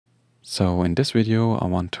So in this video I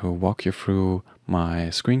want to walk you through my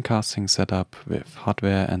screencasting setup with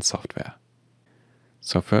hardware and software.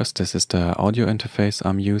 So first, this is the audio interface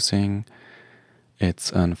I'm using.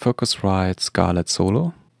 It's an Focusrite Scarlett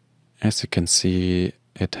Solo. As you can see,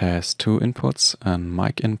 it has two inputs, a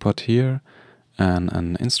mic input here and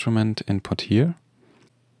an instrument input here.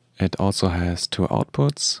 It also has two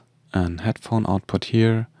outputs, an headphone output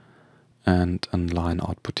here and a line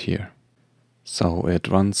output here. So it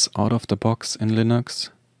runs out of the box in Linux.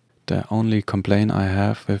 The only complaint I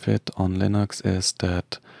have with it on Linux is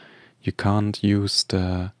that you can't use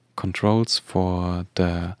the controls for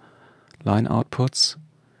the line outputs.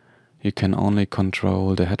 You can only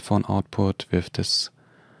control the headphone output with this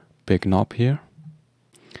big knob here.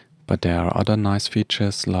 But there are other nice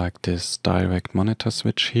features like this direct monitor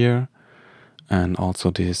switch here and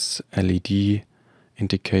also these LED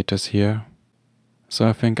indicators here. So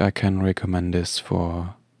I think I can recommend this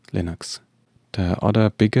for Linux. The other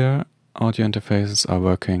bigger audio interfaces are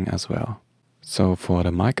working as well. So for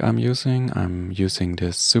the mic I'm using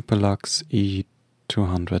this Superlux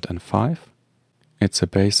E205. It's a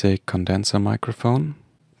basic condenser microphone,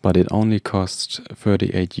 but it only costs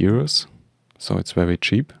 38 euros, so it's very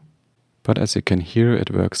cheap. But as you can hear,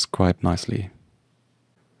 it works quite nicely.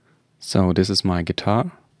 So this is my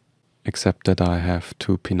guitar, except that I have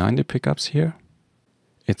two P90 pickups here.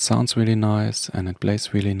 It sounds really nice and it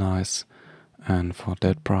plays really nice, and for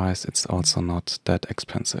that price it's also not that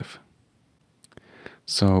expensive.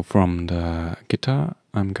 So from the guitar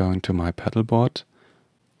I'm going to my pedal board.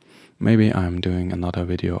 Maybe I'm doing another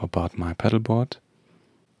video about my pedal board.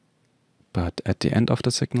 But at the end of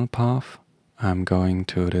the signal path I'm going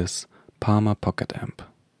to this Palmer Pocket Amp.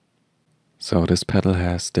 So this pedal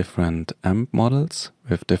has different amp models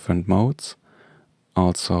with different modes,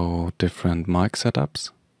 also different mic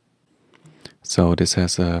setups. So this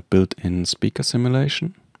has a built-in speaker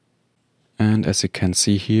simulation. And as you can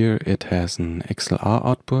see here, it has an XLR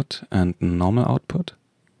output and a normal output.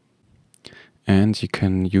 And you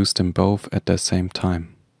can use them both at the same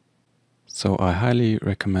time. So I highly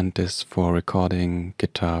recommend this for recording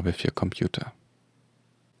guitar with your computer.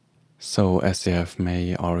 So as you have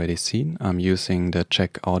may already seen, I'm using the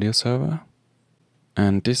Jack audio server.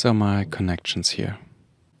 And these are my connections here.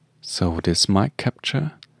 So this mic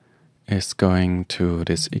capture is going to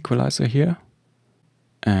this equalizer here.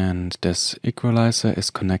 And this equalizer is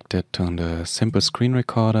connected to the simple screen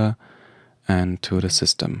recorder and to the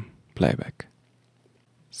system playback.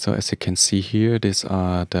 So as you can see here, these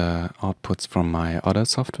are the outputs from my other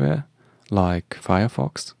software, like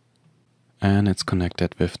Firefox. And it's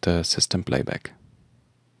connected with the system playback.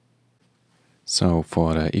 So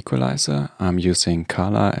for the equalizer, I'm using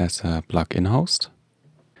Kala as a plug-in host.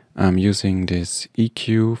 I'm using this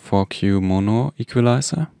EQ 4Q mono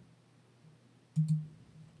equalizer.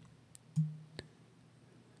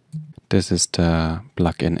 This is the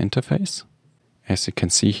plug-in interface. As you can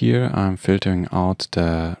see here, I'm filtering out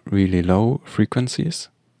the really low frequencies.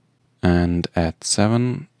 And at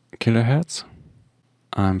 7 kHz,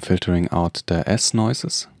 I'm filtering out the S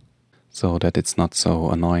noises, so that it's not so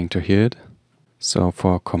annoying to hear it. So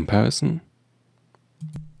for comparison,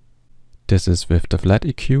 this is with the flat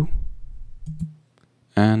EQ,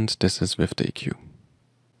 and this is with the EQ.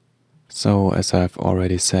 So as I've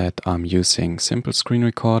already said, I'm using Simple Screen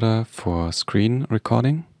Recorder for screen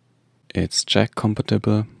recording. It's jack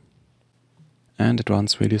compatible, and it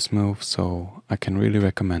runs really smooth, so I can really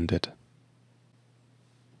recommend it.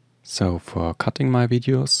 So for cutting my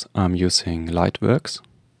videos, I'm using Lightworks.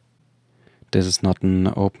 This is not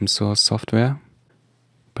an open source software,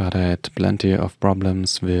 but I had plenty of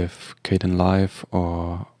problems with Kdenlive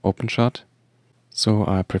or OpenShot, so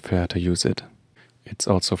I prefer to use it. It's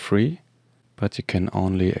also free, but you can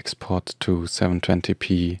only export to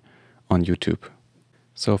 720p on YouTube.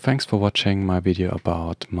 So thanks for watching my video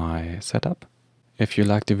about my setup. If you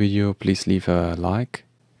liked the video, please leave a like.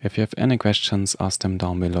 If you have any questions, ask them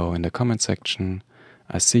down below in the comment section.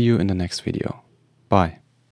 I see you in the next video. Bye.